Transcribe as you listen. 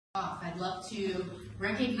I'd love to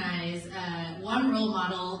recognize one role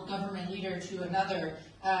model government leader to another.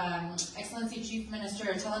 Excellency Chief Minister,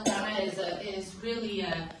 Telangana is really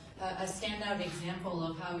a standout example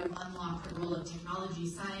of how you unlock the role of technology,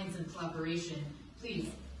 science, and collaboration. Please,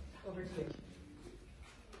 over to you.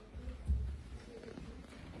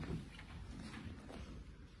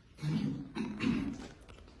 Thank you.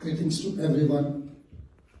 Greetings to everyone.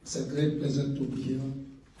 It's a great pleasure to be here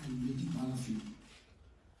and meeting all of you.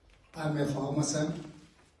 I'm a farmer son.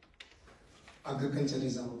 Agriculture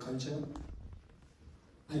is our culture.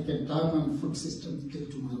 I can talk on food systems till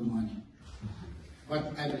tomorrow morning,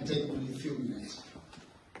 but I will take only a few minutes.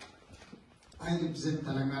 I represent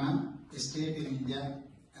Telangana, a state in India,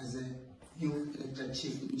 as a new elected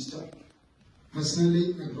Chief Minister.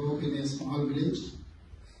 Personally, I grew up in a small village.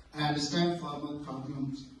 I understand farmer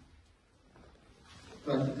problems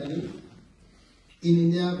practically. In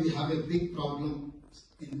India, we have a big problem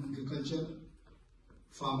in agriculture,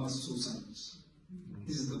 farmers' suicides.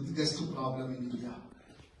 This is the biggest problem in India.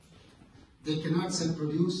 They cannot sell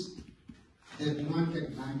produce, they do not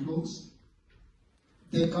get bank loans,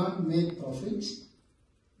 they can't make profits,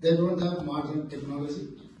 they don't have modern technology.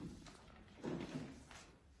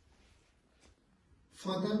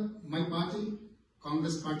 Further, my party,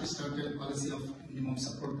 Congress party, started a policy of minimum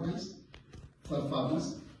support price for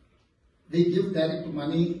farmers. We give direct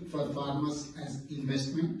money for farmers as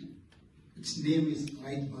investment. Its name is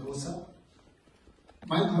Right Bharosa.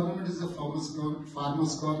 My government is a farmers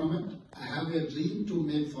government. I have a dream to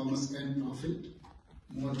make farmers earn profit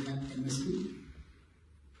more than MSP,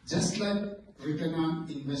 just like return on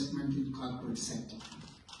investment in corporate sector.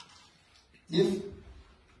 If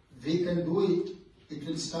we can do it, it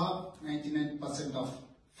will stop 99% of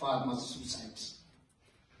farmers' suicides.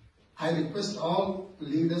 I request all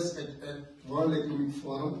leaders at World Economic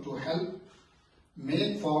Forum to help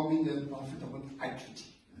make farming a profitable activity.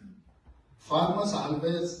 Farmers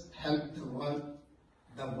always help the world.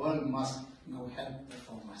 The world must now help the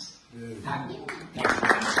farmers. Thank you.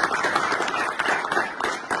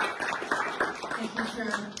 Thank you,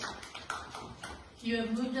 sir. You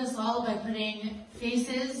have moved us all by putting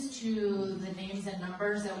faces to the names and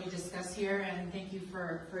numbers that we discuss here, and thank you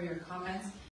for your comments.